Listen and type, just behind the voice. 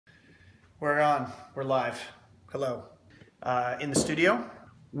We're on. We're live. Hello. In the studio.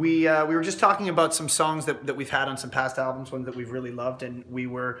 We were just talking about some songs that we've had on some past albums, ones that we've really loved, and we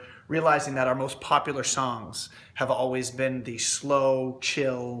were realizing that our most popular songs have always been the slow,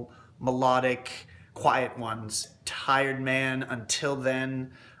 chill, melodic, quiet ones. Tired Man, Until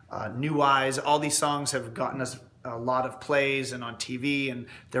Then, New Eyes, all these songs have gotten us a lot of plays and on TV, and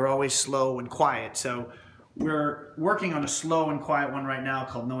they're always slow and quiet. So we're working on a slow and quiet one right now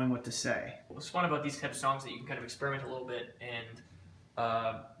called Knowing What to Say. What's fun about these type of songs that you can kind of experiment a little bit and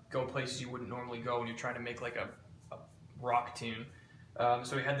go places you wouldn't normally go when you're trying to make like a rock tune.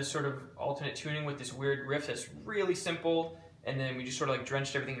 So we had this sort of alternate tuning with this weird riff that's really simple, and then we just sort of like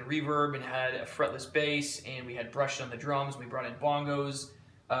drenched everything in reverb and had a fretless bass, and we had brushes on the drums, we brought in bongos,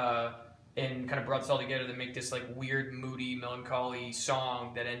 and kind of brought this all together to make this like weird, moody, melancholy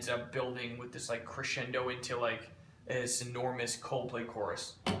song that ends up building with this like crescendo into like this enormous Coldplay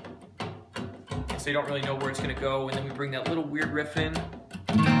chorus. So you don't really know where it's going to go, and then we bring that little weird riff in. It's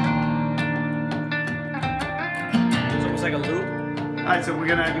almost like a loop. Alright, so you want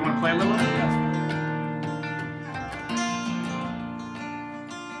to play a little?